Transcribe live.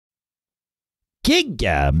Gig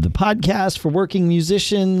Gab, the podcast for working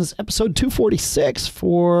musicians, episode 246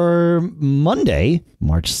 for Monday,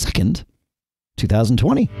 March 2nd,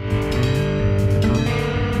 2020.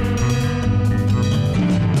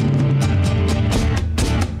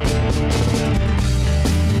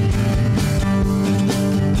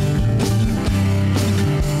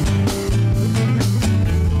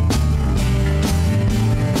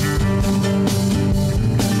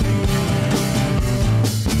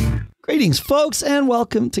 Greetings, folks, and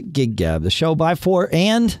welcome to Gig Gab, the show by, for,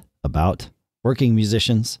 and about working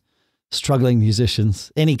musicians, struggling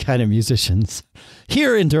musicians, any kind of musicians.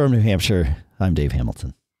 Here in Durham, New Hampshire, I'm Dave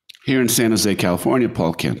Hamilton. Here in San Jose, California,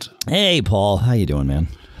 Paul Kent. Hey, Paul. How you doing, man?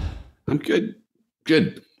 I'm good.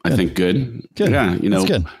 Good. I think good. Good. Yeah, you know,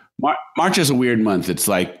 good. March is a weird month. It's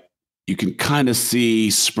like you can kind of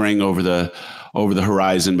see spring over the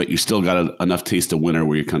horizon, but you still got enough taste of winter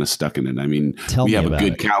where you're kind of stuck in it. I mean, we have a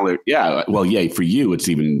good calendar. Yeah. Well, yeah, for you, it's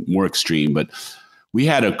even more extreme, but we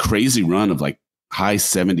had a crazy run of like high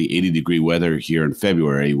 70, 80 degree weather here in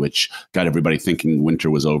February, which got everybody thinking winter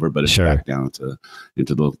was over, but it's back down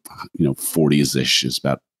into the, 40s ish is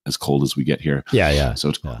about as cold as we get here. Yeah. So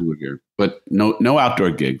it's cooler here, but no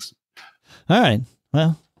outdoor gigs. All right.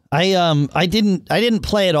 Well, I didn't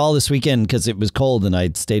play at all this weekend because it was cold and I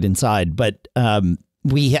stayed inside. But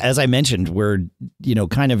we, as I mentioned, we're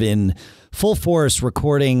kind of in full force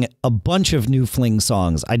recording a bunch of new Fling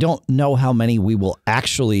songs. I don't know how many we will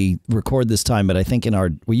actually record this time, but I think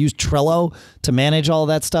we use Trello to manage all of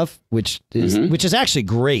that stuff, which is actually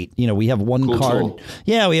great. We have one card. Tool.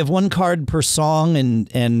 Yeah, we have one card per song,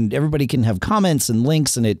 and everybody can have comments and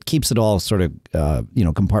links, and it keeps it all sort of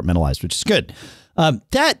compartmentalized, which is good.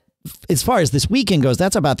 That, as far as this weekend goes,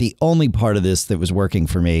 that's about the only part of this that was working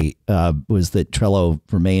for me, was that Trello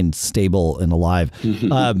remained stable and alive.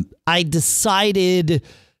 I decided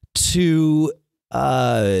to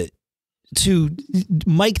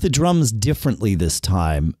mic the drums differently this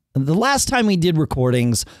time. The last time we did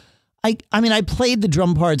recordings, I mean, I played the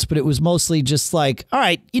drum parts, but it was mostly just like, all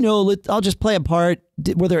right, I'll just play a part.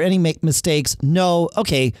 Were there any mistakes? No.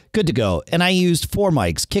 Okay, good to go. And I used 4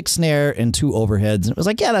 mics, kick, snare, and 2 overheads. And it was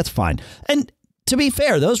like, yeah, that's fine. And to be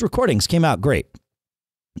fair, those recordings came out great.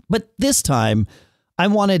 But this time, I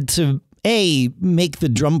wanted to, make the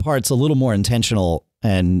drum parts a little more intentional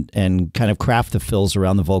and kind of craft the fills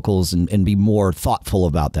around the vocals and be more thoughtful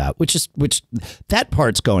about that, which that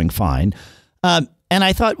part's going fine. And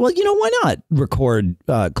I thought, well, why not record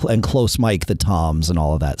and close mic the toms and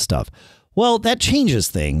all of that stuff? Well, that changes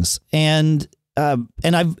things. And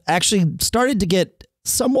I've actually started to get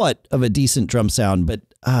somewhat of a decent drum sound, but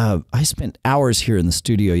I spent hours here in the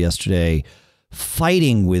studio yesterday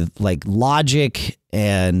fighting with like Logic,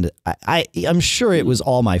 and I'm sure it was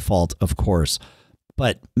all my fault, of course.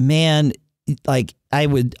 But man, like I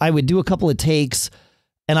would do a couple of takes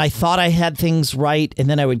and I thought I had things right, and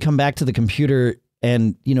then I would come back to the computer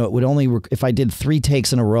and, it would only, if I did 3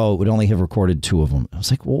 takes in a row, it would only have recorded 2 of them. I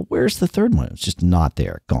was like, well, where's the third one? It's just not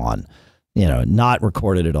there, gone, not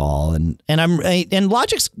recorded at all. And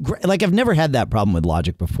Logic's great. Like, I've never had that problem with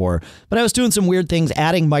Logic before, but I was doing some weird things.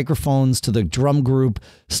 Adding microphones to the drum group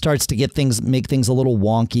starts to make things a little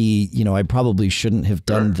wonky. I probably shouldn't have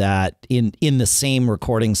done that in the same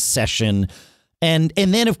recording session. And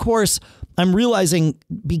then, of course, I'm realizing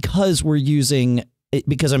because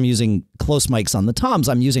I'm using close mics on the toms,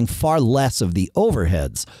 I'm using far less of the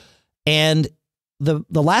overheads. And the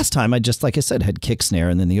last time I just, like I said, had kick, snare,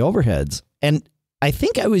 and then the overheads. And I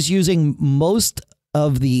think I was using most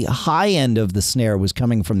of the high end of the snare was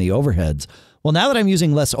coming from the overheads. Well, now that I'm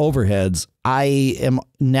using less overheads, I am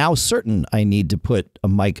now certain I need to put a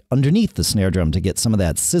mic underneath the snare drum to get some of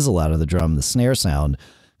that sizzle out of the drum, the snare sound,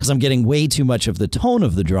 because I'm getting way too much of the tone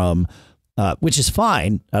of the drum. Which is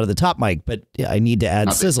fine out of the top mic, but I need to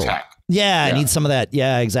add sizzle. Yeah, I need some of that.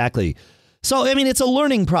 Yeah, exactly. So, I mean, it's a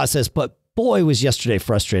learning process, but boy, was yesterday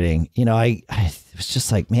frustrating. I was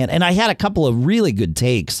just like, man, and I had a couple of really good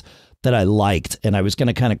takes that I liked, and I was going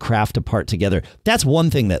to kind of craft a part together. That's one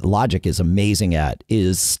thing that Logic is amazing at,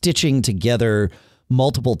 is stitching together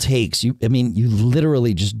multiple takes. You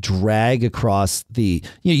literally just drag across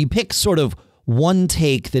you pick sort of one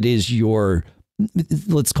take that is your,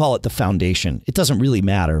 let's call it the foundation. It doesn't really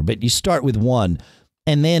matter, but you start with one.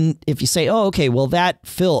 And then if you say, oh, okay, well, that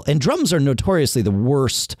fill, and drums are notoriously the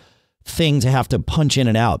worst thing to have to punch in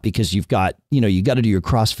and out, because you've got, you got to do your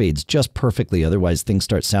crossfades just perfectly. Otherwise things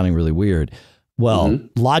start sounding really weird. Well,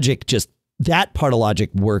 Logic, just that part of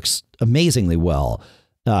Logic works amazingly well.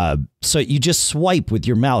 So you just swipe with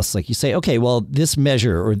your mouse, like you say, okay, well, this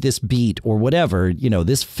measure or this beat or whatever,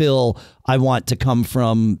 this fill, I want to come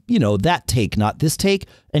from, that take, not this take.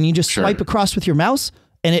 And you just swipe across with your mouse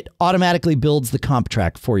and it automatically builds the comp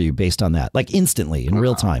track for you based on that, like instantly in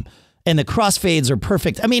real time. And the crossfades are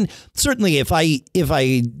perfect. I mean, certainly if I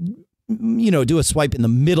do a swipe in the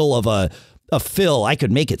middle of a fill, I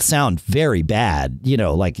could make it sound very bad.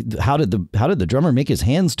 Like how did the drummer make his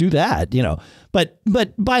hands do that? But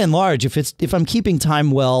by and large, if I'm keeping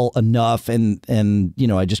time well enough and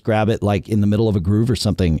I just grab it like in the middle of a groove or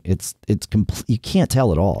something, it's complete. You can't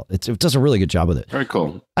tell at all. It does a really good job with it. Very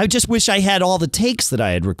cool. I just wish I had all the takes that I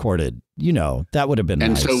had recorded. That would have been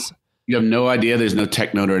nice. And so you have no idea. There's no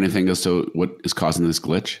tech note or anything as to what is causing this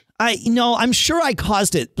glitch. I'm sure I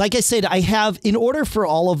caused it. Like I said, I have, in order for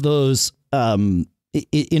all of those. In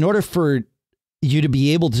order for you to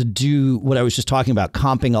be able to do what I was just talking about,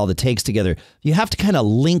 comping all the takes together, you have to kind of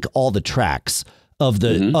link all the tracks of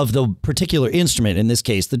the particular instrument. In this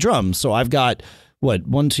case, the drums. So I've got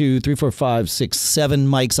 1, 2, 3, 4, 5, 6, 7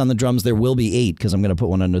 mics on the drums. There will be 8 because I'm going to put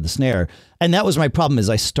one under the snare. And that was my problem. Is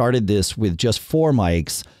I started this with just 4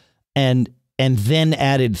 mics, and then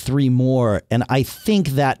added 3 more. And I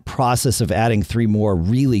think that process of adding 3 more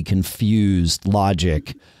really confused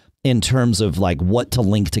Logic in terms of like what to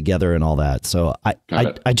link together and all that. So I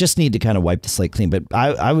just need to kind of wipe the slate clean. But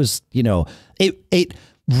I was, I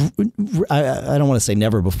don't want to say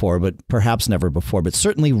never before, but perhaps never before, but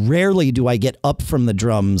certainly rarely do I get up from the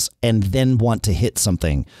drums and then want to hit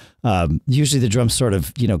something. Usually the drums sort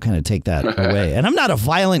of, kind of take that away. And I'm not a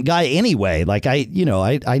violent guy anyway. Like I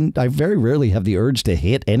very rarely have the urge to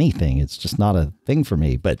hit anything. It's just not a thing for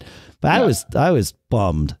me. But I was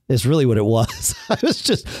bummed is really what it was.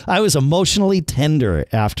 I was emotionally tender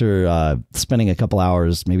after spending a couple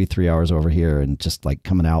hours, maybe 3 hours over here and just like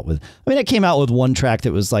coming out with, I came out with one track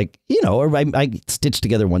that was like, or I stitched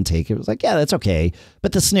together one take. It was like, yeah, that's okay.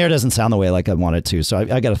 But the snare doesn't sound the way like I want it to. So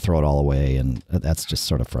I got to throw it all away. And that's just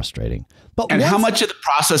sort of frustrating. But how much of the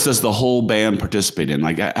process does the whole band participate in?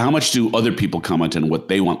 Like, how much do other people comment on what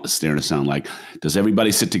they want the snare to sound like? Does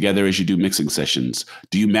everybody sit together as you do mixing sessions?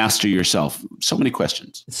 Do you master yourself? So many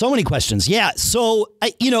questions. Yeah. So,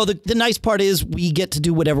 the nice part is we get to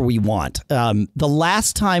do whatever we want. The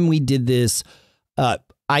last time we did this,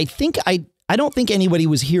 I don't think anybody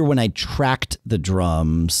was here when I tracked the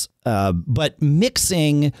drums, but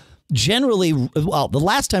mixing generally, the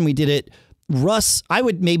last time we did it, Russ, I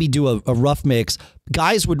would maybe do a rough mix.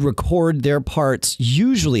 Guys would record their parts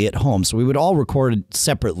usually at home. So we would all record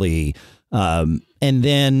separately. And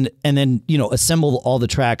then, assemble all the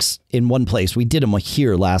tracks in one place. We did them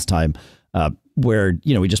here last time, where,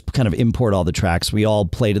 we just kind of import all the tracks. We all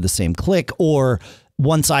play to the same click, or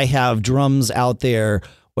once I have drums out there,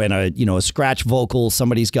 when a scratch vocal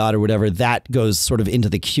somebody's got or whatever, that goes sort of into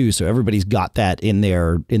the queue. So everybody's got that in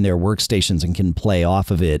their workstations and can play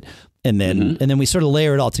off of it. And then we sort of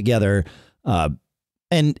layer it all together.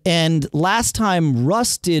 And last time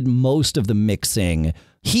Russ did most of the mixing.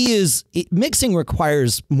 Mixing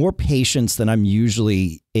requires more patience than I'm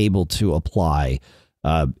usually able to apply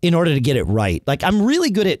in order to get it right. Like, I'm really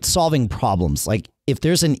good at solving problems. Like, if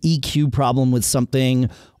there's an EQ problem with something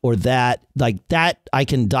or that I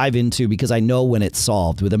can dive into because I know when it's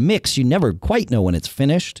solved. With a mix, you never quite know when it's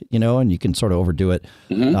finished, and you can sort of overdo it.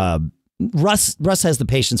 Russ has the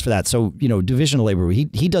patience for that. So, division of labor, he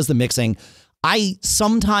does the mixing. I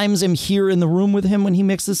sometimes am here in the room with him when he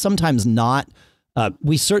mixes, sometimes not.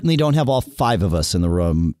 We certainly don't have all 5 of us in the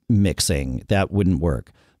room mixing. That wouldn't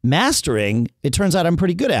work. Mastering, it turns out I'm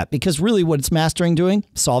pretty good at, because really what it's mastering doing,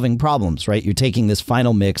 solving problems, right? You're taking this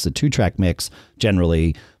final mix, a 2-track mix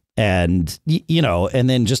generally, and and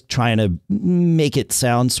then just trying to make it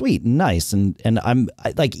sound sweet and nice. And I'm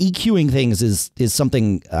like, EQing things is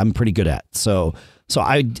something I'm pretty good at. So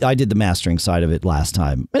I did the mastering side of it last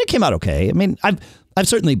time, and it came out okay. I mean, I've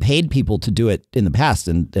certainly paid people to do it in the past,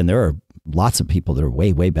 and there are lots of people that are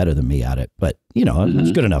way, way better than me at it. But, it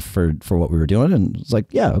was good enough for what we were doing. And it's like,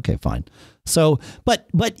 yeah, okay, fine. So, but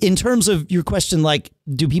in terms of your question, like,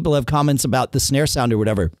 do people have comments about the snare sound or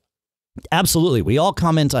whatever? Absolutely. We all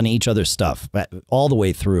comment on each other's stuff all the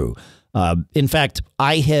way through. In fact,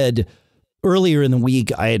 earlier in the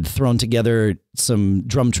week, I had thrown together some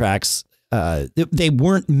drum tracks. They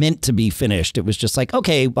weren't meant to be finished. It was just like,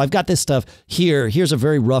 okay, I've got this stuff here. Here's a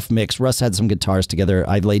very rough mix. Russ had some guitars together.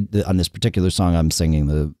 I laid on this particular song. I'm singing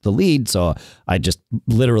the lead. So I just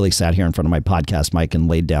literally sat here in front of my podcast mic and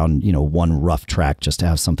laid down, one rough track just to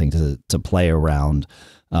have something to play around.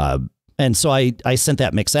 And so I sent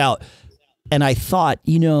that mix out, and I thought,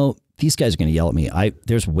 these guys are going to yell at me.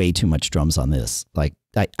 There's way too much drums on this. Like,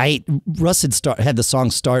 Russ had the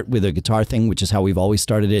song start with a guitar thing, which is how we've always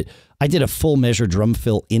started it. I did a full measure drum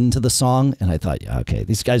fill into the song, and I thought, yeah, okay,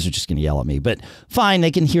 these guys are just going to yell at me, but fine,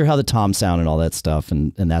 they can hear how the toms sound and all that stuff,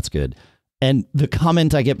 and that's good. And the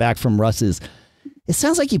comment I get back from Russ is, it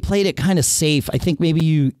sounds like you played it kind of safe. I think maybe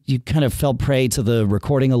you kind of fell prey to the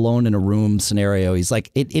recording alone in a room scenario. He's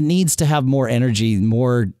like, it needs to have more energy,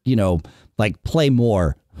 more, like play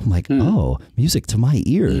more. I'm like, oh, music to my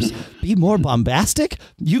ears. Be more bombastic?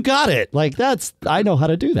 You got it. Like I know how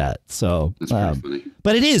to do that. So,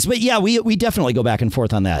 but it is. But yeah, we definitely go back and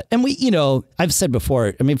forth on that. And I've said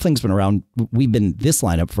before, I mean, Fling's been around. We've been this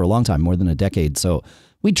lineup for a long time, more than a decade. So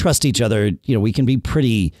we trust each other. We can be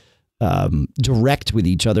pretty direct with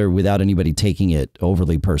each other without anybody taking it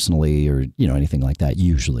overly personally or, anything like that.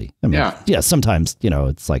 Usually. I mean, yeah. Sometimes,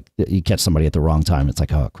 it's like you catch somebody at the wrong time. It's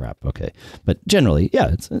like, oh crap. Okay. But generally,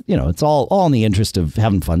 yeah, it's, it's all in the interest of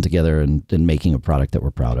having fun together and making a product that we're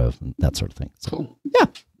proud of and that sort of thing. So, cool. Yeah.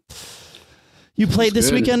 You played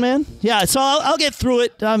this weekend, man? Yeah. So I'll get through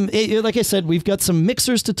it. Like I said, we've got some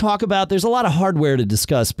mixers to talk about. There's a lot of hardware to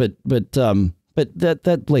discuss, but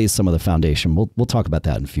that lays some of the foundation. We'll talk about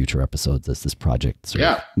that in future episodes as this project.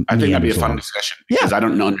 Yeah, I think that'd be a fun discussion because I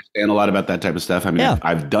don't understand a lot about that type of stuff. I mean,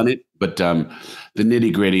 I've done it, but the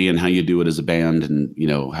nitty gritty and how you do it as a band, and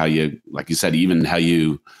how you, like you said, even how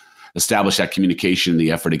you establish that communication,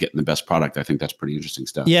 the effort of getting the best product. I think that's pretty interesting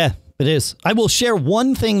stuff. Yeah, it is. I will share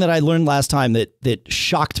one thing that I learned last time that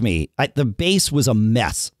shocked me. The bass was a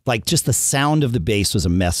mess. Like just the sound of the bass was a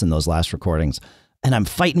mess in those last recordings. And I'm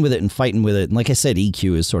fighting with it. And like I said,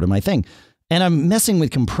 EQ is sort of my thing. And I'm messing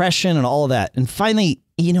with compression and all of that. And finally,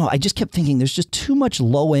 I just kept thinking there's just too much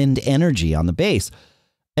low end energy on the bass.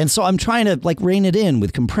 And so I'm trying to rein it in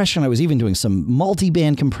with compression. I was even doing some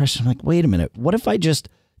multi-band compression. I'm like, wait a minute. What if I just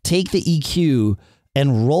take the EQ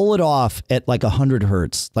and roll it off at 100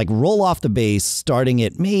 hertz? Like roll off the bass starting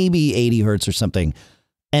at maybe 80 hertz or something.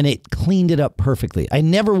 And it cleaned it up perfectly. I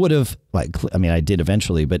never would have, I did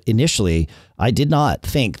eventually, but initially I did not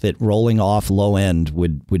think that rolling off low end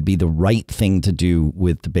would be the right thing to do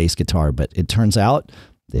with the bass guitar, but it turns out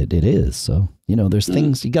it is. So, there's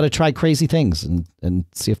things, you got to try crazy things and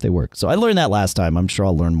see if they work. So I learned that last time. I'm sure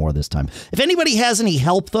I'll learn more this time. If anybody has any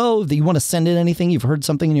help though, that you want to send in anything, you've heard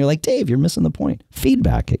something and you're like, Dave, you're missing the point.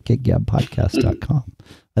 feedback@giggabpodcast.com.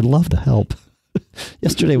 I'd love to help.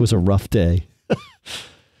 Yesterday was a rough day.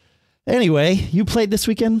 Anyway, you played this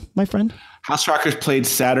weekend, my friend? Houserockers played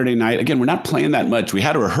Saturday night. Again, we're not playing that much. We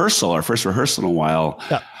had a rehearsal, our first rehearsal in a while.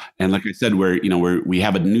 Yeah. And like I said, we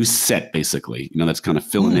have a new set basically, that's kind of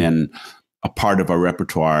filling in a part of our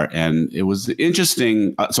repertoire. And it was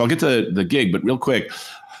interesting. So I'll get to the gig, but real quick,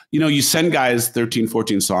 you send guys 13,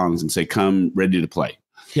 14 songs and say, come ready to play.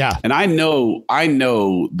 Yeah. And I know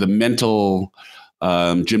the mental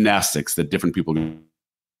gymnastics that different people do.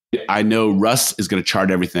 I know Russ is going to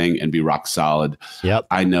chart everything and be rock solid. Yep.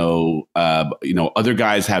 I know, other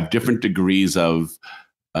guys have different degrees of,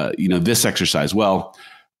 this exercise. Well,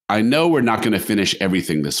 I know we're not going to finish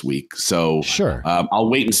everything this week. So sure. I'll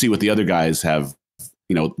wait and see what the other guys have,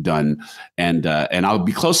 done. And I'll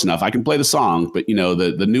be close enough. I can play the song, but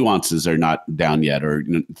the nuances are not down yet, or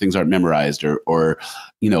things aren't memorized or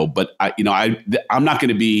but I'm not going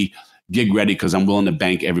to be gig ready because I'm willing to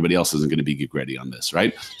bank everybody else isn't going to be gig ready on this,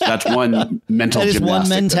 right? So that's one mental. That is one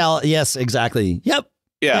mentality. Yes, exactly. Yep.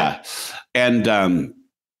 Yeah. And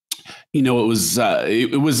it was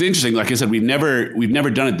interesting. Like I said, we've never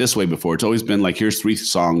done it this way before. It's always been like, here's 3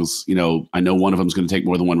 songs. I know one of them is going to take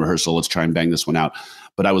more than one rehearsal. Let's try and bang this one out.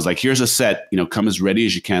 But I was like, here's a set. Come as ready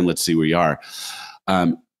as you can. Let's see where you are.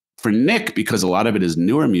 For Nick, because a lot of it is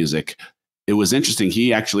newer music, it was interesting.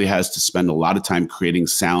 He actually has to spend a lot of time creating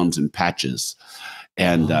sounds and patches,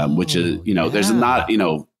 and which is there's not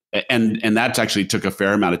and that's actually took a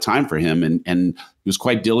fair amount of time for him, and he was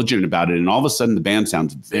quite diligent about it. And all of a sudden, the band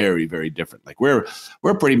sounds very, very different. Like we're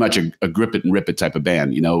pretty much a grip it and rip it type of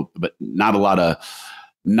band, but not a lot of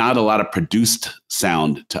produced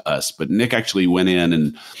sound to us. But Nick actually went in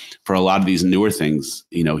and for a lot of these newer things,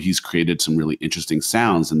 he's created some really interesting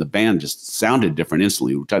sounds, and the band just sounded different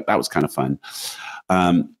instantly. That was kind of fun.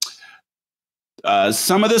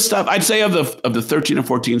 Some of this stuff, I'd say of the 13 or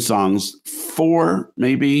 14 songs, 4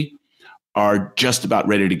 maybe are just about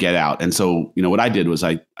ready to get out. And so, what I did was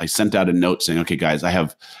I sent out a note saying, okay, guys, I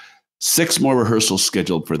have 6 more rehearsals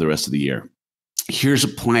scheduled for the rest of the year. Here's a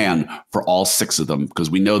plan for all 6 of them,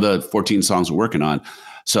 because we know the 14 songs we're working on.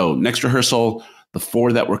 So next rehearsal, the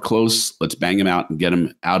 4 that were close, let's bang them out and get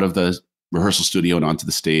them out of the rehearsal studio and onto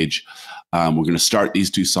the stage. We're going to start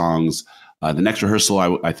these 2 songs. The next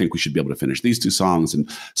rehearsal, I think we should be able to finish these 2 songs. And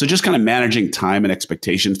so just kind of managing time and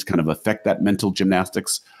expectations to kind of affect that mental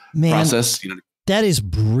gymnastics process. That is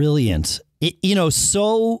brilliant.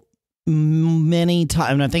 So many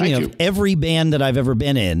times, I'm thinking of every band that I've ever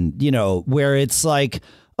been in, where it's like,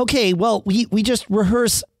 okay, well, we just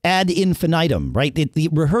rehearse ad infinitum, right? The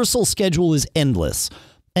rehearsal schedule is endless.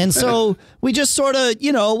 And so we just sort of,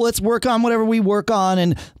 let's work on whatever we work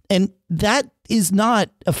on. And that is not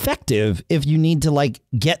effective if you need to like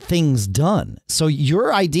get things done. So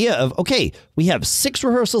your idea of, okay, we have 6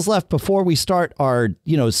 rehearsals left before we start our,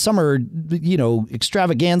 summer,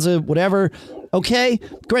 extravaganza, whatever. Okay,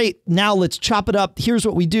 great. Now let's chop it up. Here's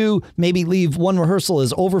what we do. Maybe leave one rehearsal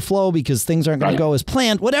as overflow because things aren't going to go as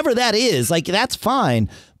planned. Whatever that is, like, that's fine.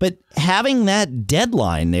 But having that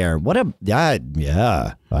deadline there, I'm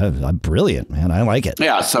brilliant, man. I like it.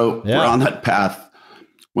 Yeah. So we're on that path.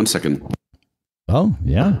 1 second. Oh,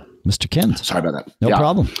 yeah. Mr. Kent. Sorry about that. No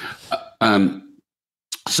problem.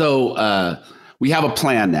 So we have a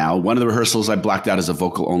plan now. One of the rehearsals I blacked out as a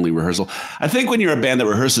vocal only rehearsal. I think when you're a band that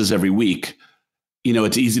rehearses every week,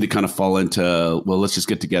 it's easy to kind of fall into, well, let's just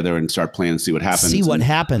get together and start playing and see what happens. See what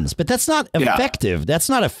happens. But that's not effective. That's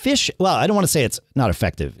not efficient. Well, I don't want to say it's not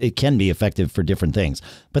effective. It can be effective for different things.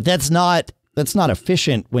 But that's not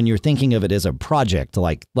efficient when you're thinking of it as a project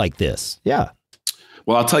like this. Yeah.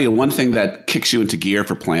 Well, I'll tell you one thing that kicks you into gear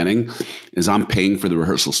for planning is I'm paying for the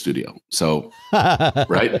rehearsal studio. So,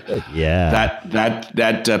 right? Yeah.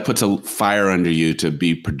 That puts a fire under you to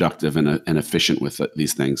be productive and efficient with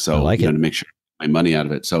these things. So, to make sure I get my money out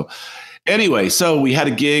of it. So, anyway, we had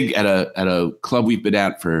a gig at a club we've been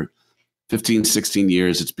at for 15, 16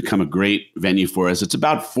 years. It's become a great venue for us. It's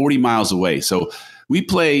about 40 miles away. So, we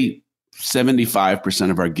play 75%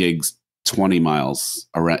 of our gigs 20 miles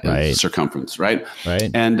around circumference, right?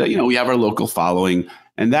 Right. And we have our local following,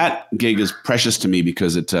 and that gig is precious to me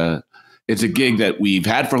because it's a gig that we've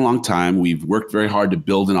had for a long time. We've worked very hard to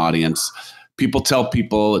build an audience. People tell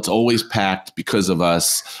people it's always packed because of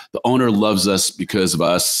us. The owner loves us because of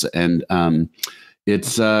us, and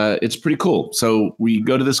it's pretty cool. So we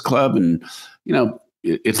go to this club, and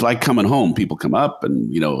it's like coming home. People come up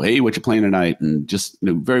and, hey, what you playing tonight? And just,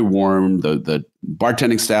 very warm. The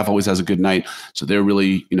bartending staff always has a good night. So they're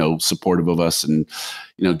really, supportive of us and,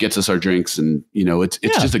 gets us our drinks. And, it's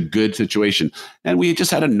just a good situation. And we just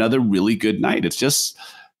had another really good night. It's just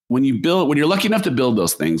when you're lucky enough to build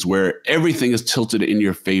those things where everything is tilted in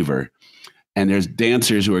your favor, and there's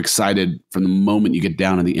dancers who are excited from the moment you get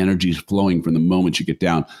down and the energy is flowing from the moment you get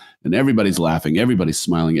down, and everybody's laughing, everybody's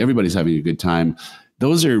smiling, everybody's having a good time.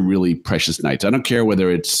 Those are really precious nights. I don't care whether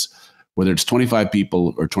it's 25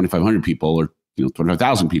 people or 2,500 people or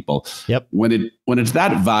 25,000 people. Yep. When it's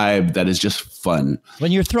that vibe that is just fun.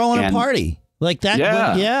 When you're throwing a party like that.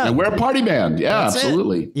 Yeah. And we're a party band. Yeah, that's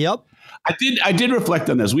absolutely. It. Yep. I did reflect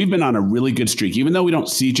on this. We've been on a really good streak, even though we don't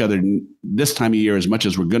see each other this time of year as much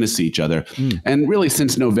as we're going to see each other. And really,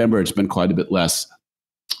 since November, it's been quite a bit less.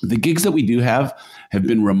 The gigs that we do have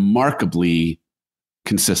been remarkably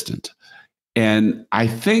consistent. And I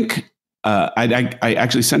think I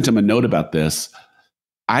actually sent him a note about this.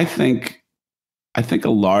 I think a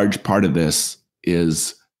large part of this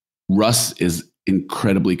is Russ is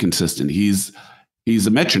incredibly consistent. He's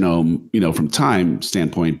a metronome, from time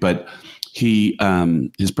standpoint, but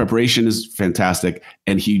his preparation is fantastic,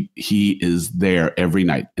 and he is there every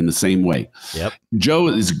night in the same way. Yep. Joe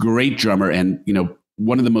is a great drummer, and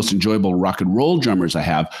one of the most enjoyable rock and roll drummers I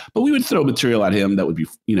have, but we would throw material at him that would be,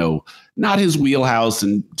 not his wheelhouse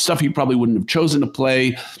and stuff he probably wouldn't have chosen to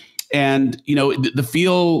play. And, the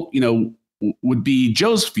feel, would be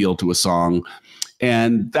Joe's feel to a song.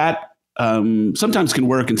 And that sometimes can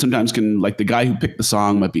work, and sometimes can, like, the guy who picked the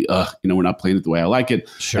song might be, we're not playing it the way I like it.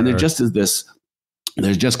 Sure. And there just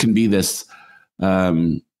can be this,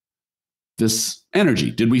 this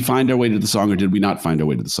energy. Did we find our way to the song, or did we not find our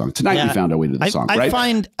way to the song? Tonight we found our way to the song,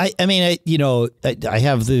 right? I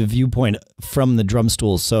have the viewpoint from the drum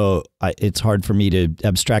stool, so it's hard for me to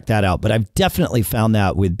abstract that out. But I've definitely found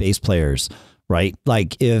that with bass players, right?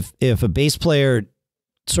 Like if a bass player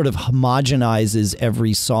sort of homogenizes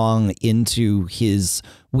every song into his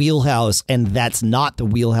wheelhouse, and that's not the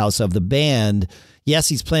wheelhouse of the band. Yes,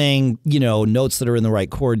 he's playing, notes that are in the right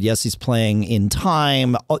chord. Yes, he's playing in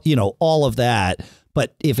time, all of that.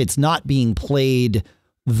 But if it's not being played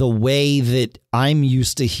the way that I'm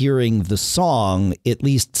used to hearing the song, at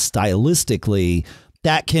least stylistically,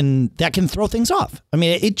 that can throw things off. I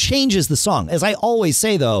mean, it changes the song. As I always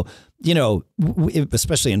say, though,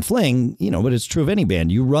 especially in Fling, but it's true of any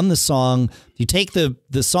band. You run the song, You take the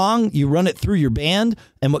song, you run it through your band,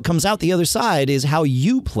 and what comes out the other side is how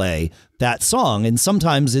you play that song. And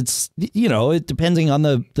sometimes it's, it depending on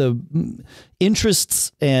the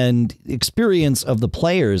interests and experience of the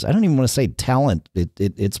players. I don't even want to say talent.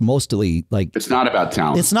 It's mostly like, it's not about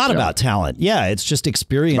talent. It's not about talent. Yeah, it's just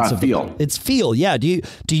experience. It's about feel. It's feel. Yeah. Do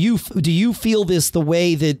you feel this the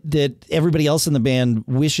way that everybody else in the band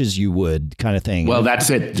wishes you would, kind of thing? Well,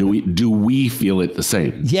 that's it. Do we feel it the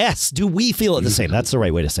same? Yes. Do we feel it the same? That's the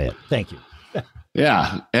right way to say it. Thank you.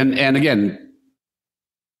 Yeah. And again,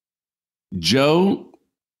 Joe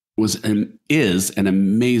is an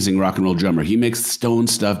amazing rock and roll drummer. He makes Stone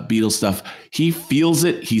stuff, Beatles stuff. He feels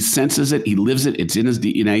it. He senses it. He lives it. It's in his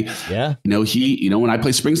DNA. Yeah. When I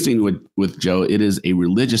play Springsteen with Joe, it is a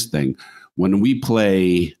religious thing. When we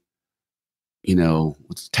play,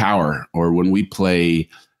 Tower, or when we play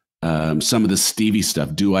some of the Stevie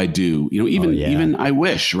stuff, Do I Do, even I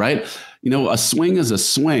Wish, right? A swing is a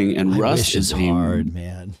swing, and Russ is hard,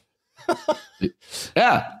 man.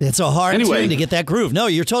 Yeah. It's a hard tune to get that groove. No,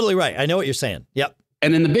 you're totally right. I know what you're saying. Yep.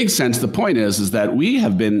 And in the big sense, the point is that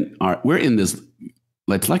we're in this,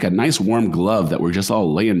 it's like a nice warm glove that we're just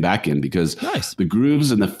all laying back in, because the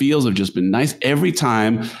grooves and the feels have just been nice every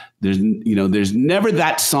time. There's never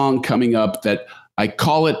that song coming up that I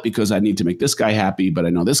call it because I need to make this guy happy, but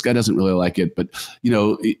I know this guy doesn't really like it. But there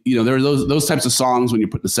are those types of songs when you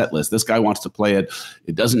put the set list. This guy wants to play it.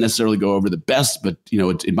 It doesn't necessarily go over the best, but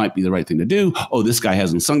it might be the right thing to do. Oh, this guy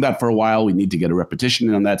hasn't sung that for a while. We need to get a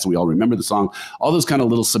repetition on that so we all remember the song. All those kind of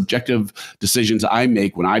little subjective decisions I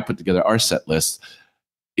make when I put together our set list.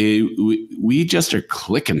 We just are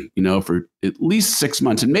clicking, for at least 6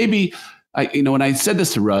 months, and maybe when I said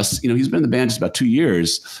this to Russ, he's been in the band just about 2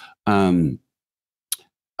 years.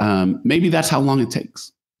 Maybe that's how long it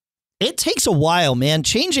takes. It takes a while, man.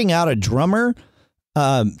 Changing out a drummer,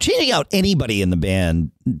 changing out anybody in the band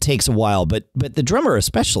takes a while, but the drummer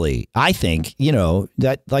especially, I think,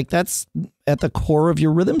 that's at the core of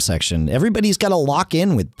your rhythm section. Everybody's got to lock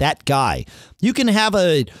in with that guy. You can have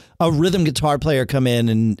a rhythm guitar player come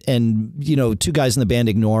in and two guys in the band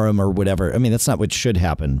ignore him or whatever. I mean, that's not what should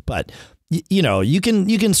happen, but you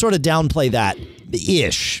can sort of downplay that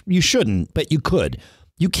ish. You shouldn't, but you could.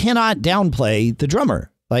 You cannot downplay the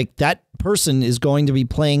drummer. Like, that person is going to be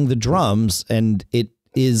playing the drums, and it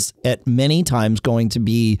is at many times going to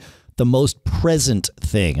be the most present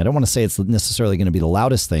thing. I don't want to say it's necessarily going to be the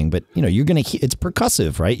loudest thing, but you're going to it's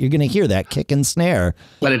percussive, right? You're going to hear that kick and snare.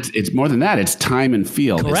 But it's more than that. It's time and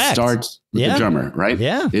feel. Correct. It starts with the drummer, right?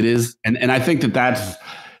 Yeah. It is. And I think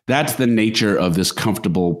that's the nature of this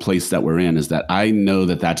comfortable place that we're in, is that I know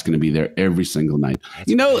that that's going to be there every single night.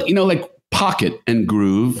 Like pocket and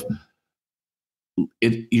groove,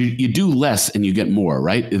 you do less and you get more,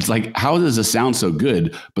 right? It's like, how does it sound so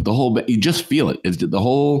good? But you just feel it. It's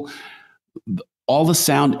all the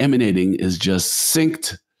sound emanating is just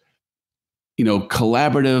synced,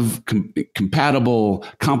 collaborative, compatible,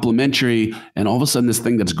 complementary, and all of a sudden this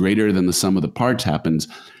thing that's greater than the sum of the parts happens.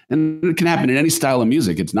 And it can happen in any style of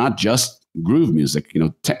music. It's not just groove music,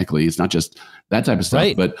 technically it's not just that type of stuff,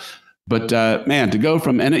 right. But man, to go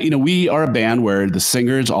from, and we are a band where the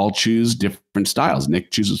singers all choose different styles.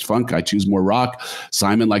 Nick chooses funk. I choose more rock.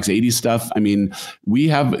 Simon likes 80s stuff. I mean,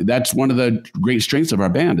 that's one of the great strengths of our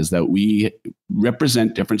band, is that we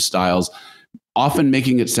represent different styles, often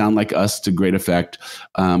making it sound like us to great effect.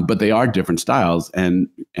 But they are different styles. And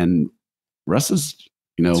Russ is,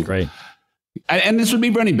 That's great. And this would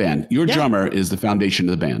be for any band. Your drummer is the foundation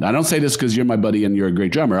of the band. I don't say this because you're my buddy and you're a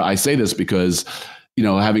great drummer. I say this because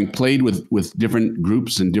having played with different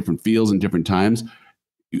groups and different feels and different times,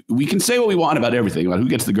 we can say what we want about everything, about who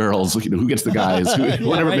gets the girls, who gets the guys,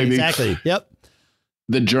 whatever it may be. Exactly. Yep.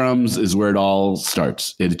 The drums is where it all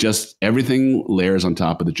starts. It just, everything layers on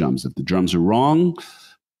top of the drums. If the drums are wrong,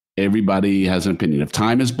 everybody has an opinion. If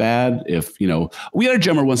time is bad, we had a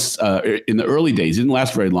drummer once in the early days, he didn't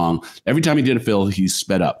last very long. Every time he did a fill, he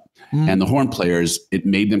sped up. And the horn players, it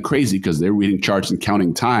made them crazy because they're reading charts and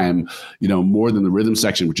counting time, more than the rhythm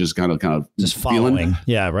section, which is kind of just following.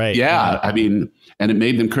 Yeah, right. Yeah, I mean, and it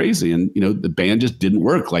made them crazy. And, the band just didn't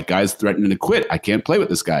work. Like, guys threatening to quit. I can't play with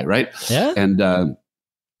this guy, right? Yeah. And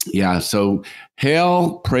so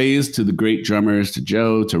hail, praise to the great drummers, to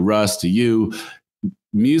Joe, to Russ, to you.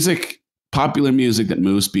 Music, popular music that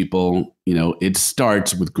moves people, it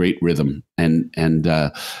starts with great rhythm and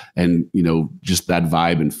just that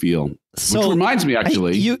vibe and feel. So, which reminds me,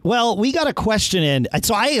 actually. We got a question in.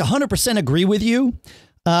 So I 100% agree with you,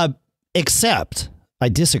 except I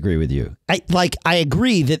disagree with you. I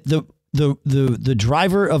agree that the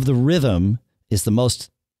driver of the rhythm is the most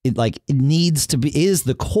it needs to be, is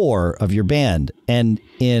the core of your band. And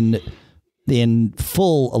in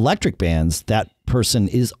full electric bands, that person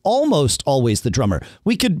is almost always the drummer.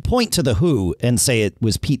 We could point to the Who and say it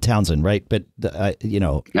was Pete Townsend, right? But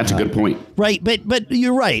that's a good point, right? But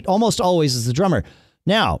you're right. Almost always is the drummer.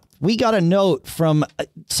 Now we got a note from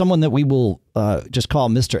someone that we will just call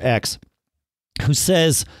Mr. X, who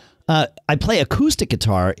says, "I play acoustic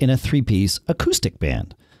guitar in a 3-piece acoustic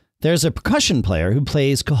band. There's a percussion player who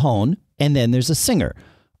plays cajon, and then there's a singer.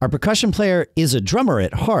 Our percussion player is a drummer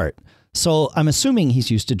at heart, so I'm assuming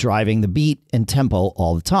he's used to driving the beat and tempo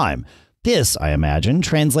all the time. This, I imagine,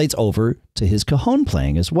 translates over to his cajon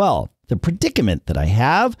playing as well. The predicament that I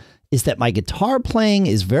have is that my guitar playing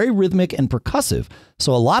is very rhythmic and percussive,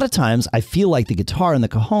 so a lot of times I feel like the guitar and the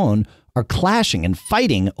cajon are clashing and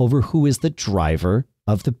fighting over who is the driver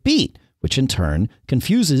of the beat, which in turn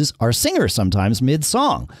confuses our singer sometimes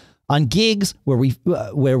mid-song. On gigs where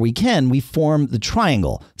we can, we form the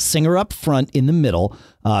triangle, singer up front in the middle,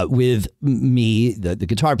 with me, the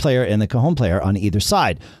guitar player, and the cajon player on either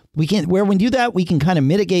side. Where we do that, we can kind of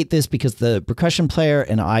mitigate this because the percussion player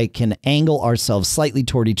and I can angle ourselves slightly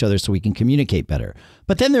toward each other so we can communicate better.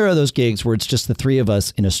 But then there are those gigs where it's just the three of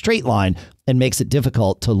us in a straight line and makes it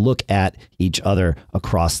difficult to look at each other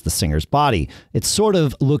across the singer's body. It sort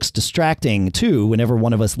of looks distracting too whenever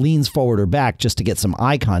one of us leans forward or back just to get some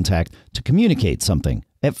eye contact to communicate something.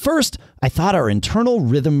 At first, I thought our internal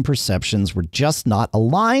rhythm perceptions were just not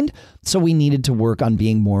aligned, so we needed to work on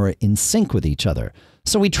being more in sync with each other.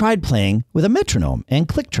 So we tried playing with a metronome and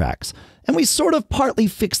click tracks, and we sort of partly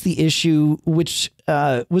fixed the issue, which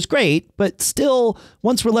was great, but still,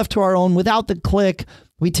 once we're left to our own without the click,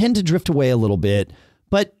 we tend to drift away a little bit,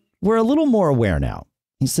 but we're a little more aware now.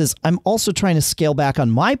 He says, I'm also trying to scale back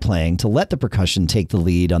on my playing to let the percussion take the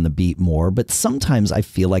lead on the beat more, but sometimes I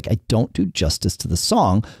feel like I don't do justice to the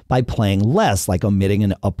song by playing less, like omitting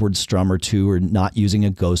an upward strum or two or not using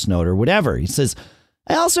a ghost note or whatever. He says,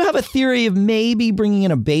 I also have a theory of maybe bringing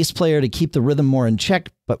in a bass player to keep the rhythm more in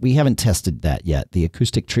check, but we haven't tested that yet. The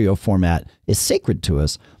acoustic trio format is sacred to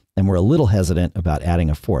us, and we're a little hesitant about adding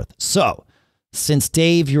a fourth. So, since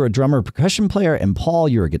Dave, you're a drummer percussion player, and Paul,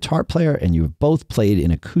 you're a guitar player, and you've both played in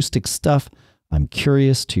acoustic stuff, I'm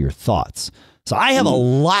curious to your thoughts. So I have a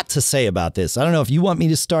lot to say about this. I don't know if you want me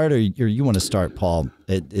to start or you want to start, Paul.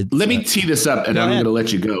 Let me tee this up, and I'm going to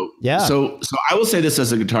let you go. Yeah. So I will say this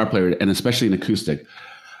as a guitar player, and especially in acoustic.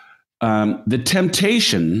 The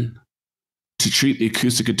temptation to treat the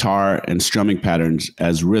acoustic guitar and strumming patterns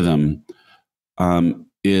as rhythm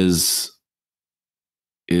is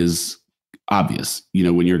obvious. You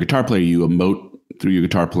know, when you're a guitar player, you emote through your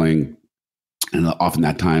guitar playing, and often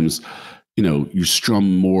at times, you know, you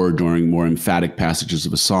strum more during more emphatic passages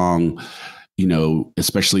of a song, you know,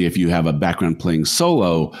 especially if you have a background playing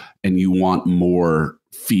solo and you want more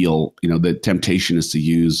feel, you know, the temptation is to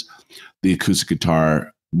use the acoustic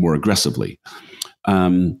guitar more aggressively.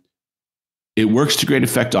 It works to great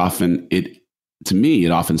effect often. To me,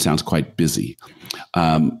 it often sounds quite busy.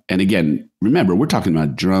 And again, remember, we're talking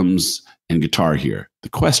about drums and guitar here. The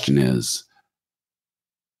question is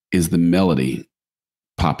the melody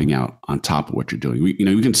popping out on top of what you're doing? We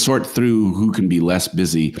can sort through who can be less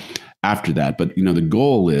busy after that, but you know, the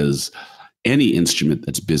goal is any instrument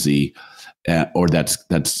that's busy or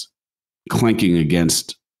that's clanking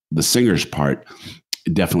against the singer's part.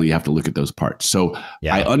 Definitely you have to look at those parts. So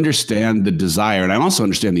yeah. I understand the desire, and I also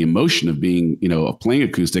understand the emotion of being, you know, of playing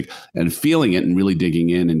acoustic and feeling it and really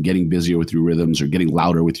digging in and getting busier with your rhythms or getting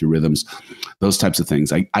louder with your rhythms, those types of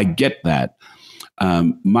things. I get that.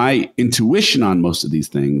 My intuition on most of these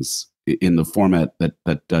things in the format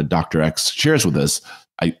that Dr. X shares with us,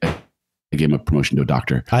 I gave him a promotion to a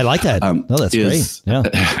doctor. I like that. That's great. Yeah.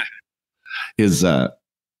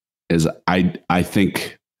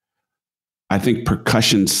 I think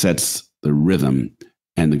percussion sets the rhythm,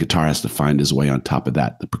 and the guitar has to find his way on top of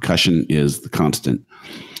that. The percussion is the constant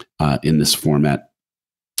in this format,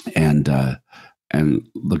 and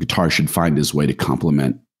the guitar should find his way to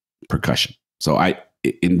complement percussion. So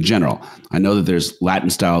in general, I know that there's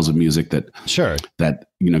Latin styles of music that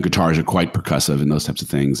you know, guitars are quite percussive and those types of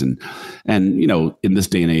things, and you know, in this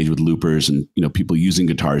day and age with loopers and you know, people using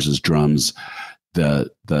guitars as drums,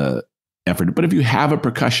 the effort. But if you have a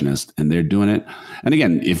percussionist and they're doing it, and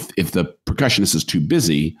again, if the percussionist is too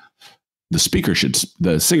busy, the singer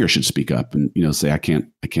should speak up and, you know, say, I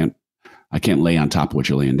can't lay on top of what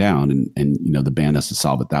you're laying down, and you know, the band has to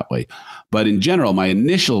solve it that way. But in general, my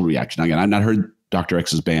initial reaction, again, I've not heard Dr.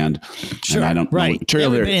 X's band, and I don't know what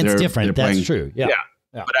material every band's different. That's playing. True. Yeah.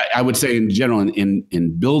 But I would say in general,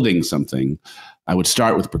 in building something, I would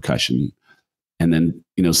start with percussion, and then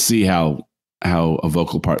see how a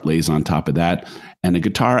vocal part lays on top of that. And the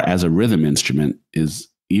guitar as a rhythm instrument is,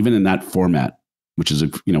 even in that format, which is a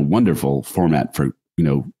wonderful format for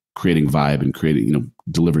creating vibe and creating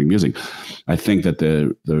delivering music. I think that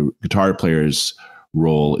the guitar player's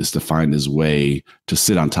role is to find his way to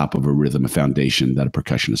sit on top of a rhythm, a foundation that a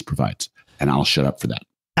percussionist provides. And I'll shut up for that.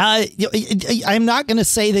 I'm not going to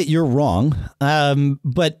say that you're wrong,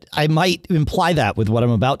 but I might imply that with what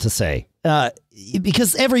I'm about to say,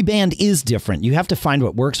 because every band is different. You have to find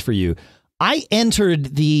what works for you. I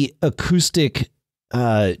entered the acoustic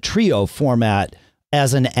trio format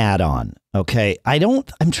as an add-on. Okay.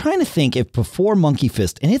 I'm trying to think if before Monkey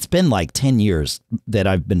Fist, and it's been like 10 years that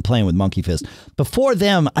I've been playing with Monkey Fist. Before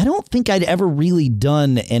them, I don't think I'd ever really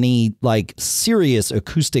done any like serious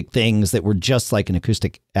acoustic things that were just like an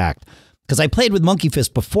acoustic act. Because I played with Monkey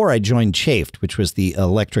Fist before I joined Chafed, which was the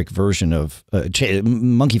electric version of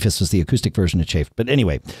Monkey Fist was the acoustic version of Chafed. But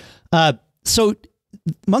anyway, so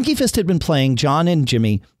Monkey Fist had been playing, John and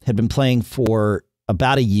Jimmy had been playing for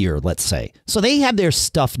about a year, let's say. So they had their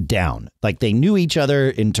stuff down. Like they knew each other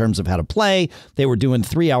in terms of how to play. They were doing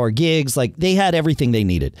 3-hour gigs. Like they had everything they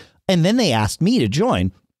needed. And then they asked me to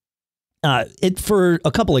join for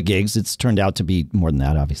a couple of gigs. It's turned out to be more than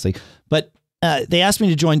that, obviously. But they asked me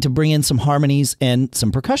to join to bring in some harmonies and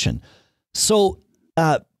some percussion. So,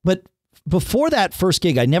 but before that first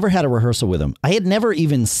gig, I never had a rehearsal with him. I had never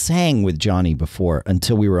even sang with Johnny before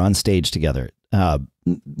until we were on stage together,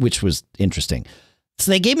 which was interesting. So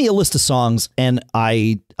they gave me a list of songs and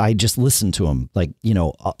I just listened to them like,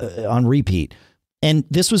 on repeat. And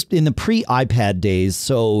this was in the pre-iPad days.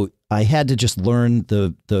 So I had to just learn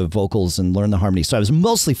the vocals and learn the harmony. So I was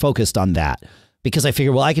mostly focused on that because I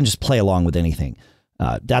figured, well, I can just play along with anything.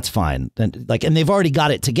 That's fine. And they've already got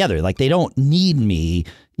it together. Like they don't need me,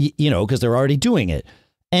 because they're already doing it.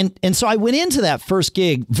 And so I went into that first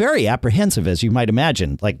gig very apprehensive, as you might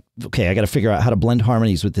imagine. Like, okay, I got to figure out how to blend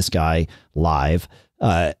harmonies with this guy live.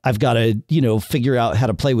 I've got to, figure out how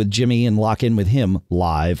to play with Jimmy and lock in with him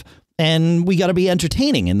live. And we got to be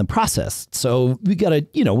entertaining in the process. So we got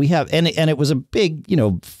to, we have, and it was a big,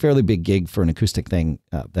 fairly big gig for an acoustic thing,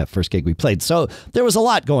 that first gig we played. So there was a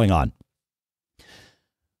lot going on.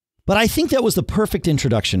 But I think that was the perfect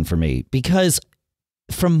introduction for me because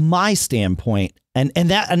from my standpoint,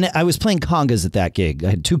 and I was playing congas at that gig. I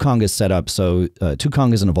had 2 congas set up, so 2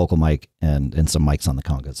 congas and a vocal mic, and some mics on the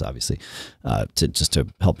congas, obviously, to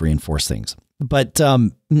help reinforce things. But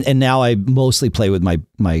and now I mostly play with my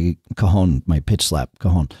cajon, my pitch slap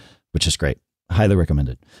cajon, which is great, highly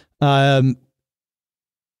recommended. That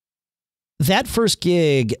first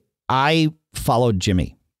gig, I followed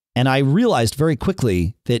Jimmy, and I realized very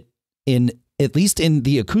quickly that at least in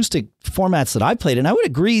the acoustic formats that I played, and I would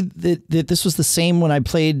agree that this was the same when I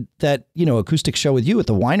played that, acoustic show with you at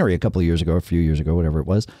the winery a few years ago, whatever it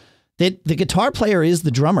was, that the guitar player is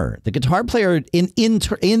the drummer. The guitar player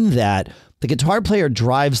in that, the guitar player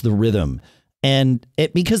drives the rhythm. And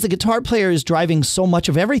because the guitar player is driving so much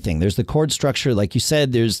of everything. There's the chord structure, like you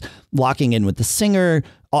said, there's locking in with the singer.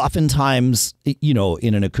 Oftentimes,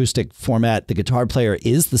 in an acoustic format, the guitar player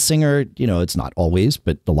is the singer. It's not always,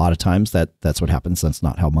 but a lot of times that's what happens. That's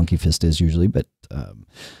not how Monkey Fist is usually. But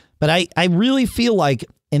I really feel like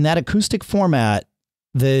in that acoustic format,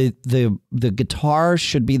 the guitar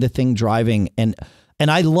should be the thing driving. And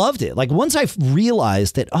I loved it. Like once I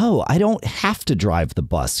realized that, I don't have to drive the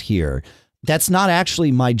bus here. That's not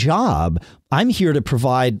actually my job. I'm here to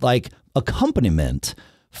provide like accompaniment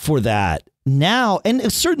for that now.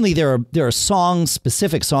 And certainly there are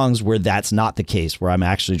specific songs where that's not the case, where I'm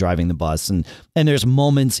actually driving the bus. And there's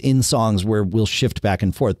moments in songs where we'll shift back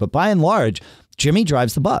and forth. But by and large, Jimmy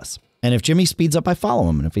drives the bus. And if Jimmy speeds up, I follow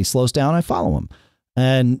him. And if he slows down, I follow him.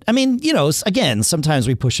 And I mean, again, sometimes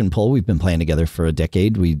we push and pull. We've been playing together for a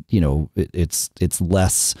decade. It's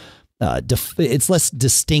less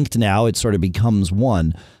distinct now. It sort of becomes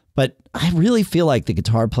one. But I really feel like the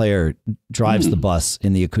guitar player drives the bus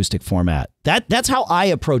in the acoustic format. That's how I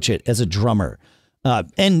approach it as a drummer.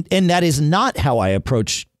 And that is not how I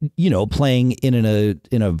approach, playing in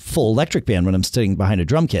a full electric band when I'm sitting behind a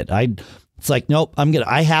drum kit. It's like, nope,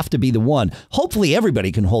 I have to be the one. Hopefully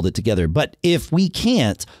everybody can hold it together. But if we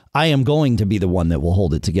can't, I am going to be the one that will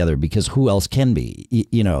hold it together because who else can be,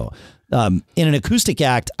 in an acoustic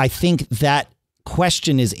act, I think that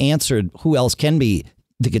question is answered. Who else can be?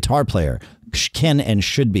 The guitar player can and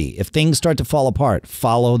should be. If things start to fall apart,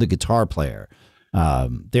 follow the guitar player.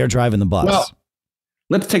 They're driving the bus. Well,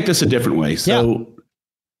 let's take this a different way. So,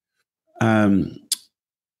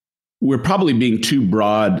 we're probably being too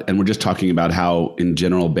broad, and we're just talking about how in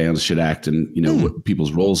general bands should act and, what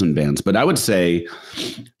people's roles in bands. But I would say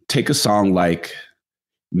take a song like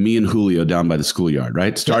Me and Julio Down by the Schoolyard,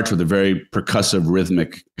 right? Starts with a very percussive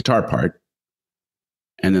rhythmic guitar part,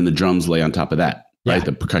 and then the drums lay on top of that, right?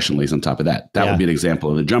 The percussion lays on top of that. That would be an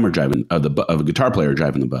example of a drummer driving of a guitar player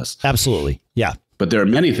driving the bus. Absolutely. Yeah. But there are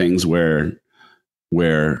many things where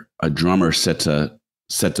a drummer sets a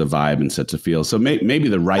vibe and sets a feel. So maybe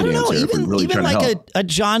the right answer, if we're really trying to help. A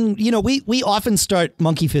John, we often start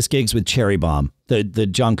Monkey Fist gigs with Cherry Bomb, the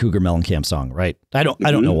John Cougar Mellencamp song, right? I don't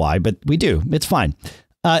know why, but we do. It's fine.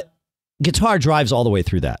 Guitar drives all the way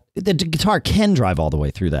through that. The guitar can drive all the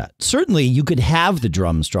way through that. Certainly you could have the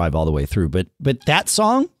drums drive all the way through, but that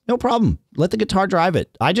song, no problem. Let the guitar drive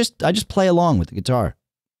it. I just play along with the guitar.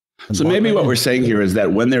 So maybe what we're saying here is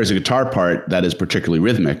that when there's a guitar part that is particularly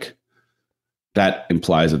rhythmic, that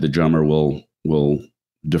implies that the drummer will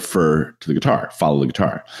defer to the guitar, follow the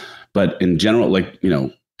guitar. But in general, like,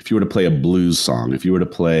 if you were to play a blues song, if you were to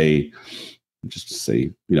play, just to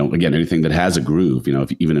say, again, anything that has a groove,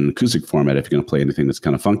 even in an acoustic format, if you're going to play anything that's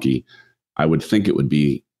kind of funky, I would think it would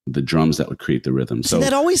be the drums that would create the rhythm. So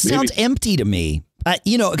that always sounds empty to me.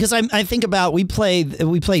 Because I think about we play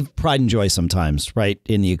Pride and Joy sometimes, right,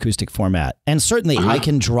 in the acoustic format, and certainly I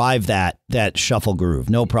can drive that shuffle groove,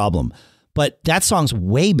 no problem. But that song's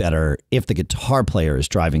way better if the guitar player is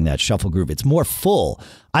driving that shuffle groove. It's more full.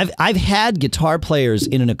 I've had guitar players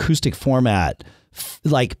in an acoustic format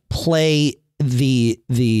like play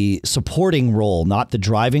the supporting role, not the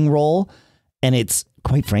driving role, and it's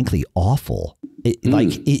quite frankly awful. It's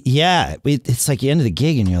like the end of the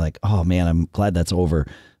gig, and you're like, oh man, I'm glad that's over.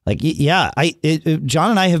 Like,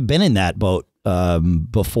 John and I have been in that boat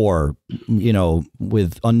before,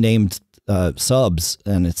 with unnamed subs,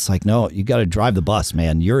 and it's like, no, you got to drive the bus,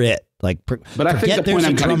 man. You're it. Like, but I think the point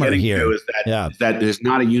I'm kind of getting here is that there's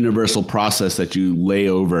not a universal process that you lay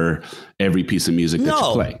over every piece of music that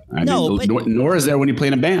you play. Nor is there when you play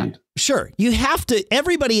in a band. Sure, you have to.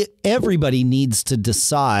 Everybody needs to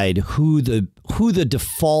decide who the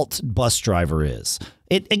default bus driver is.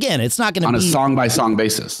 It's not going to be on a song by song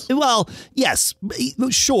basis. Well, yes,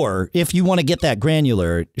 sure. If you want to get that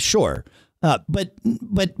granular, sure. But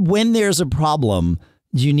when there's a problem,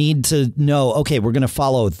 you need to know, okay, we're going to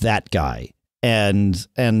follow that guy. And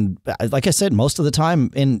like I said, most of the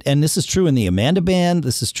time, and this is true in the Amanda band,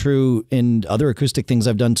 this is true in other acoustic things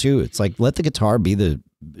I've done too. It's like, let the guitar be the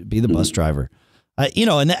bus driver.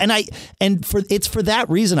 It's for that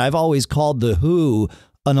reason I've always called the Who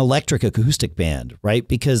an electric acoustic band, right?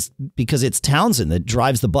 Because it's Townsend that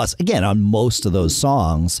drives the bus again on most of those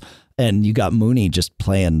songs. And you got Mooney just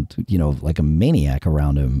playing, like a maniac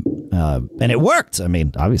around him. And it worked. I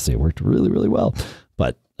mean, obviously it worked really, really well.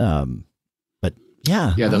 But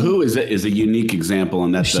yeah. Yeah, the Who is a unique example,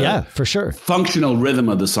 and that's for sure. Functional rhythm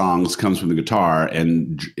of the songs comes from the guitar,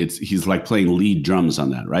 and he's like playing lead drums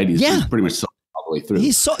on that, right? He's pretty much all the way through.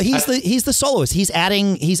 He's the soloist. He's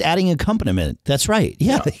adding accompaniment. That's right.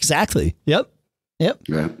 Yeah. Exactly. Yep.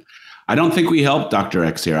 Yeah. I don't think we helped Dr.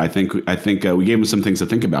 X here. I think we gave him some things to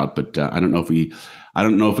think about, but I don't know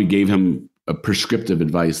if we gave him a prescriptive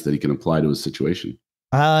advice that he can apply to his situation.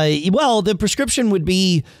 Well, the prescription would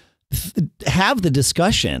be have the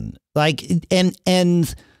discussion, like,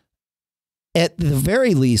 and at the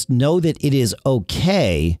very least know that it is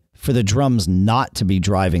okay for the drums not to be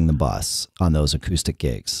driving the bus on those acoustic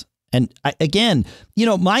gigs. And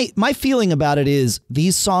my feeling about it is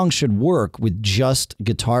these songs should work with just a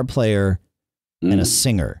guitar player and a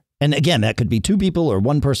singer. And again, that could be two people or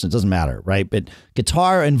one person. It doesn't matter, right? But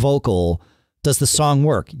guitar and vocal, does the song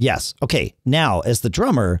work? Yes. Okay. Now, as the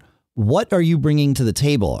drummer, what are you bringing to the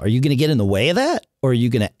table? Are you going to get in the way of that, or are you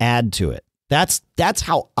going to add to it? That's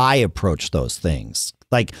how I approach those things.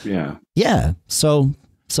 Like, yeah. So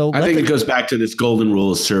I think it goes back to this golden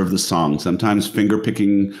rule of serve the song. Sometimes finger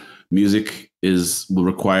picking music will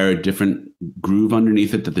require a different groove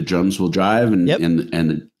underneath it that the drums will drive and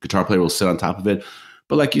the guitar player will sit on top of it.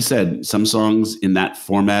 But like you said, some songs in that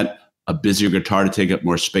format, a busier guitar to take up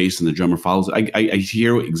more space and the drummer follows it. I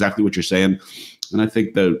hear exactly what you're saying. And I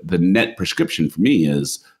think the net prescription for me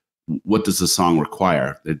is, what does the song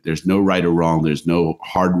require? There's no right or wrong. There's no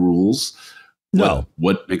hard rules. No.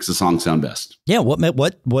 What makes the song sound best? Yeah.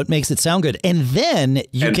 What makes it sound good? And then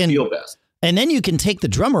you can feel best. And then you can take the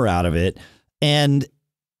drummer out of it. And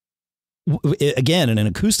again, in an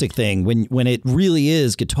acoustic thing, when it really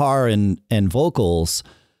is guitar and vocals,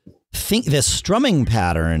 think the strumming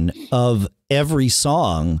pattern of every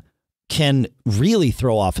song can really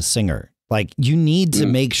throw off a singer. Like you need to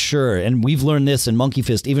make sure, and we've learned this in Monkey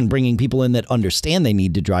Fist, even bringing people in that understand they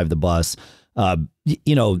need to drive the bus.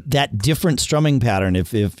 You know, that different strumming pattern.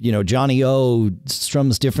 If you know Johnny O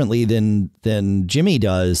strums differently than Jimmy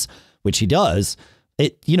does, which he does,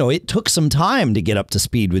 it took some time to get up to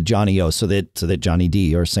speed with Johnny O, so that Johnny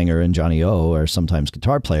D, or singer, and Johnny O, or sometimes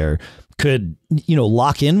guitar player, could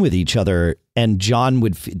lock in with each other, and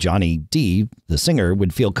Johnny D, the singer,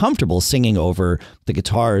 would feel comfortable singing over the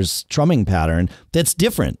guitar's strumming pattern. That's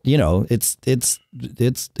different.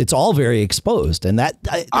 It's all very exposed, and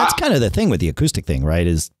that's kind of the thing with the acoustic thing, right?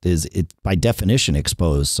 Is it by definition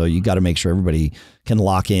exposed, so you got to make sure everybody can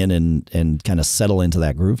lock in and kind of settle into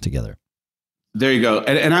that groove together. There you go.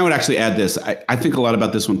 And I would actually add this. I think a lot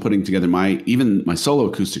about this when putting together my solo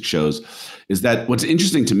acoustic shows, is that what's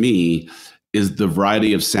interesting to me is the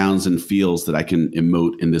variety of sounds and feels that I can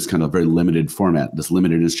emote in this kind of very limited format, this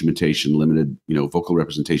limited instrumentation, limited, vocal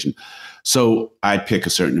representation. So I pick a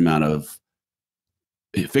certain amount of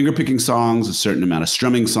finger picking songs, a certain amount of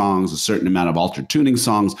strumming songs, a certain amount of altered tuning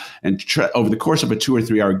songs, and over the course of a 2 or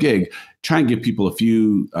 3 hour gig, try and give people a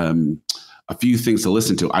few things to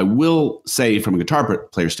listen to. I will say, from a guitar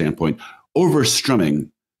player standpoint, over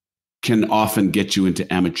strumming can often get you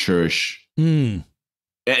into amateurish,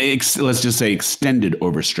 let's just say extended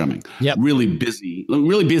over strumming. Yep. Really busy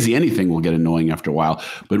anything will get annoying after a while,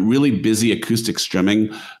 but really busy acoustic strumming,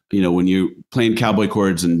 when you're playing cowboy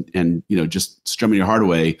chords and just strumming your heart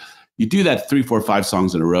away, you do that 3, 4, 5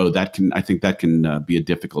 songs in a row. I think that can be a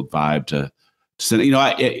difficult vibe to send.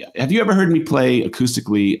 Have you ever heard me play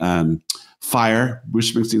acoustically Fire,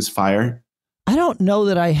 Bruce Springsteen's Fire? I don't know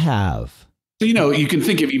that I have. So, you can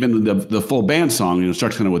think of even the full band song,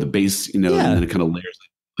 starts kind of with a bass, and then it kind of layers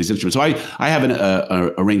these instruments. So I have an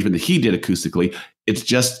arrangement that he did acoustically.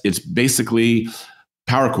 It's basically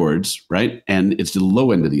power chords, right? And it's the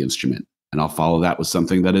low end of the instrument. And I'll follow that with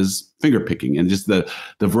something that is finger picking. And just the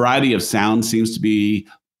variety of sound seems to be,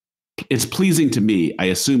 it's pleasing to me. I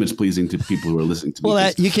assume it's pleasing to people who are listening to me.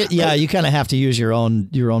 Well, you kind of have to use your own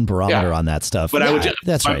barometer on that stuff. But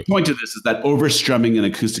my point to this is that over strumming an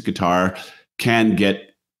acoustic guitar can get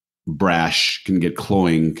brash, can get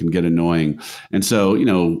cloying, can get annoying. And so,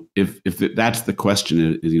 if that's the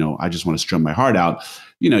question, I just want to strum my heart out,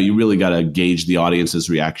 you really got to gauge the audience's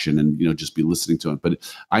reaction and, just be listening to it. But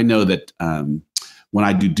I know that when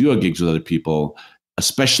I do duo gigs with other people,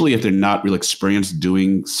 especially if they're not real experienced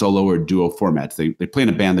doing solo or duo formats, they play in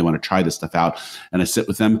a band, they want to try this stuff out, and I sit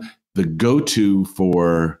with them. The go-to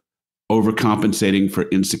for overcompensating for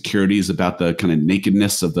insecurities about the kind of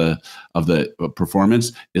nakedness of the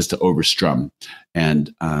performance is to overstrum.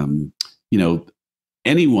 And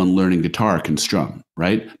anyone learning guitar can strum,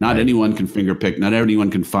 right? Not anyone can finger pick. Not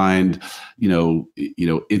anyone can find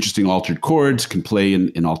interesting altered chords, can play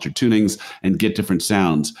in altered tunings and get different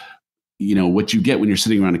sounds. What you get when you're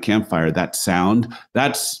sitting around a campfire, that sound,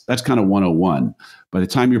 that's kind of 101. By the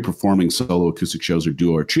time you're performing solo acoustic shows or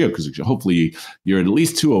duo or trio acoustic shows, hopefully you're at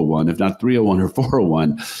least 201, if not 301 or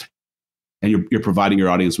 401, and you're providing your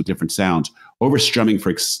audience with different sounds. Overstrumming for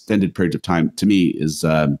extended periods of time, to me, is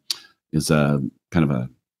kind of a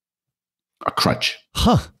crutch.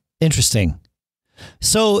 Huh. Interesting.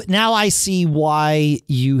 So now I see why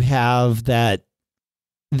you have that.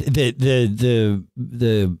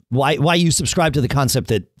 Why you subscribe to the concept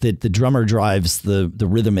that the drummer drives the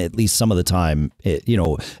rhythm at least some of the time,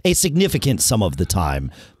 a significant some of the time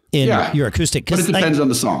in your acoustic. But it depends on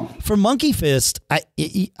the song. For Monkey Fist,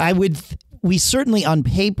 we certainly on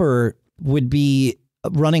paper would be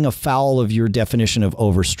running afoul of your definition of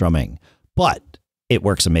overstrumming, but it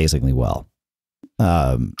works amazingly well.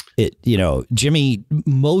 Jimmy,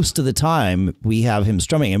 most of the time we have him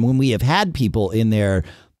strumming, and when we have had people in there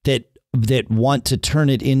that want to turn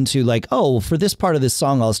it into like, oh, for this part of this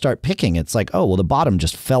song, I'll start picking. It's like, oh, well, the bottom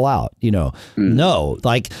just fell out, no,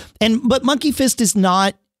 but Monkey Fist is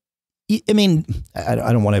not, I mean, I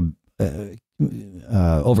don't want to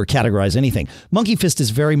over categorize anything. Monkey Fist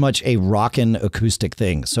is very much a rockin' acoustic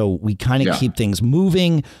thing. So we kind of keep things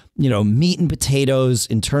moving, meat and potatoes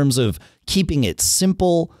in terms of keeping it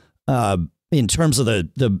simple, in terms of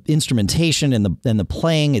the instrumentation and the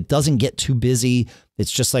playing. It doesn't get too busy.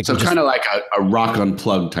 It's just like, kind of like a rock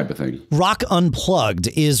unplugged type of thing. Rock unplugged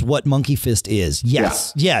is what Monkey Fist is.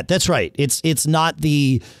 Yes. Yeah, that's right. It's not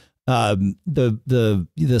the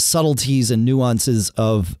subtleties and nuances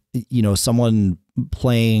of, someone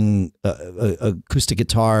playing acoustic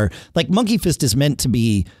guitar. Like Monkey Fist is meant to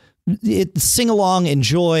be sing along,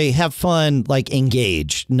 enjoy, have fun, like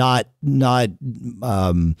engage, not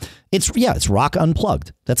it's rock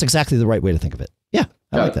unplugged. That's exactly the right way to think of it. Yeah.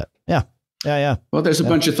 I like that. Yeah. Yeah. Well, there's a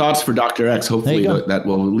bunch of thoughts for Dr. X. Hopefully that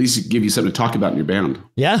will at least give you something to talk about in your band.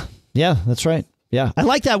 Yeah, that's right. Yeah, I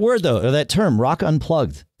like that word, though, or that term, rock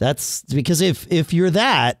unplugged. That's because if you're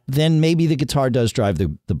that, then maybe the guitar does drive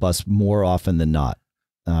the bus more often than not.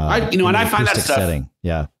 I find that stuff. Setting.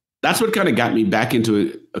 Yeah. That's what kind of got me back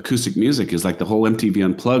into acoustic music, is like the whole MTV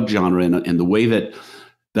Unplugged genre, and the way that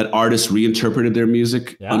artists reinterpreted their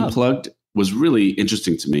music unplugged was really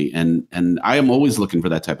interesting to me. And I am always looking for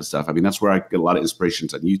that type of stuff. I mean, that's where I get a lot of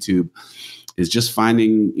inspirations on YouTube, is just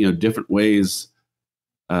finding, different ways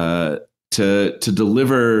to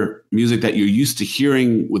deliver music that you're used to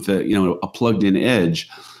hearing with a plugged in edge.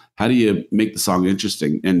 How do you make the song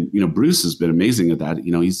interesting? And, Bruce has been amazing at that.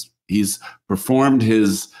 He's performed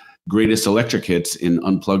his greatest electric hits in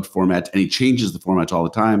unplugged format, and he changes the format all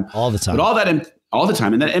the time. All the time. But all the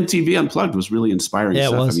time. And that MTV Unplugged was really inspiring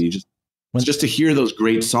stuff. It was. I mean, just to hear those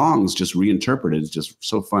great songs just reinterpreted is just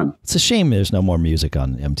so fun. It's a shame there's no more music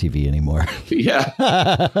on MTV anymore. Yeah.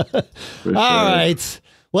 All right.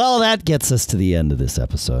 Well, that gets us to the end of this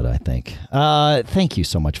episode, I think. Thank you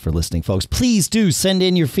so much for listening, folks. Please do send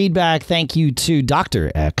in your feedback. Thank you to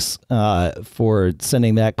Dr. X for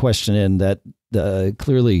sending that question in. That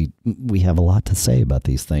clearly we have a lot to say about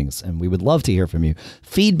these things, and we would love to hear from you.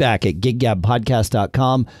 Feedback at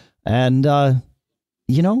giggabpodcast.com. And, I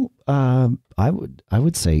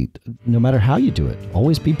would say no matter how you do it,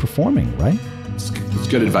 always be performing, right? It's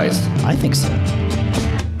good advice. I think so.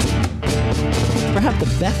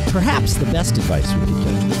 Perhaps the best advice we could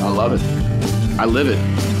give. I love it. I live it.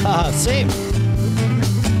 Same.